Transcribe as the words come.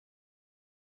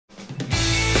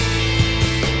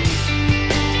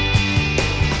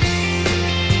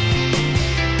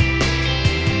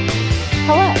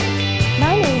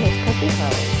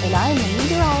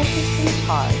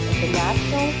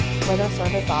Weather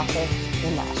Service office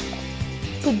in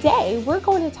Nashville. Today, we're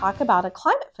going to talk about a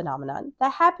climate phenomenon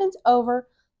that happens over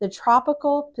the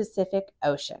tropical Pacific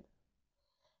Ocean.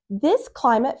 This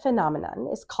climate phenomenon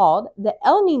is called the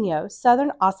El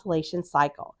Niño-Southern Oscillation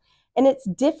Cycle, and its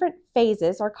different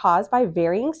phases are caused by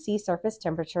varying sea surface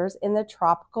temperatures in the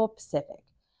tropical Pacific.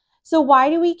 So why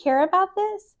do we care about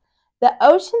this? The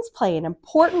oceans play an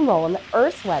important role in the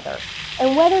Earth's weather,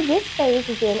 and whether this phase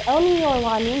is in El Niño or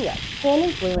La Niña can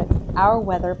influence our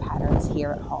weather patterns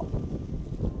here at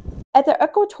home. At the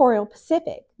equatorial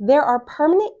Pacific, there are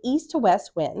permanent east to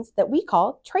west winds that we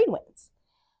call trade winds.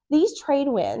 These trade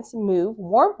winds move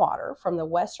warm water from the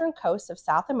western coast of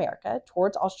South America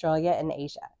towards Australia and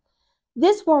Asia.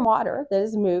 This warm water that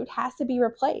is moved has to be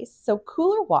replaced, so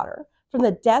cooler water from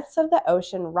the depths of the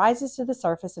ocean rises to the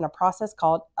surface in a process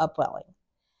called upwelling.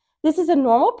 This is a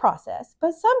normal process,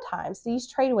 but sometimes these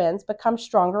trade winds become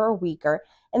stronger or weaker,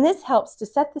 and this helps to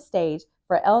set the stage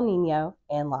for El Niño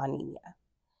and La Niña.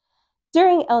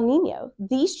 During El Niño,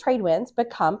 these trade winds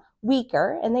become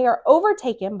weaker and they are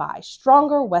overtaken by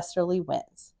stronger westerly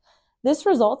winds. This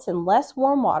results in less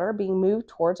warm water being moved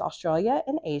towards Australia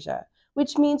and Asia,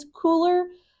 which means cooler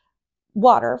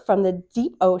water from the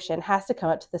deep ocean has to come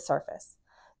up to the surface.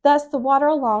 Thus, the water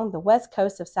along the west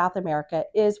coast of South America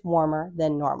is warmer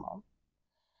than normal.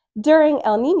 During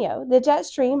El Niño, the jet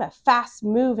stream, a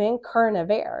fast-moving current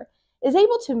of air, is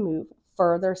able to move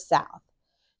further south.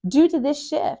 Due to this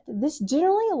shift, this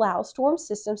generally allows storm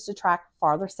systems to track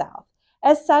farther south.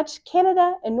 As such,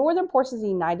 Canada and northern portions of the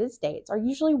United States are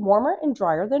usually warmer and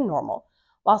drier than normal,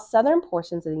 while southern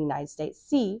portions of the United States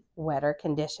see wetter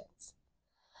conditions.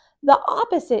 The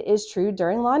opposite is true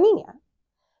during La Niña.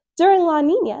 During La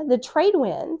Niña, the trade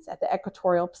winds at the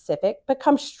equatorial Pacific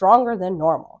become stronger than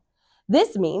normal.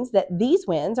 This means that these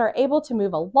winds are able to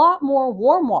move a lot more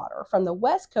warm water from the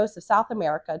west coast of South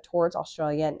America towards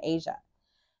Australia and Asia.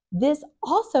 This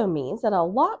also means that a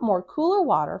lot more cooler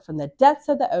water from the depths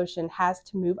of the ocean has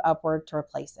to move upward to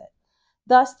replace it.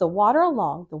 Thus, the water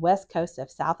along the west coast of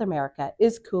South America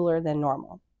is cooler than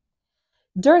normal.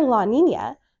 During La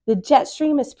Niña, the jet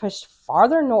stream is pushed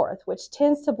farther north, which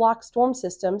tends to block storm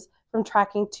systems from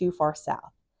tracking too far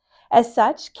south. As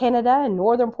such, Canada and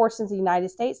northern portions of the United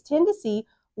States tend to see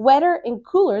wetter and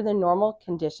cooler than normal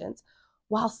conditions,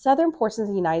 while southern portions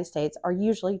of the United States are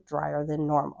usually drier than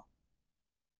normal.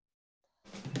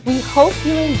 We hope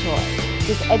you enjoyed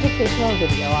this educational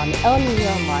video on El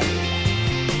Niño and La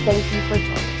Niña. Thank you for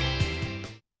joining.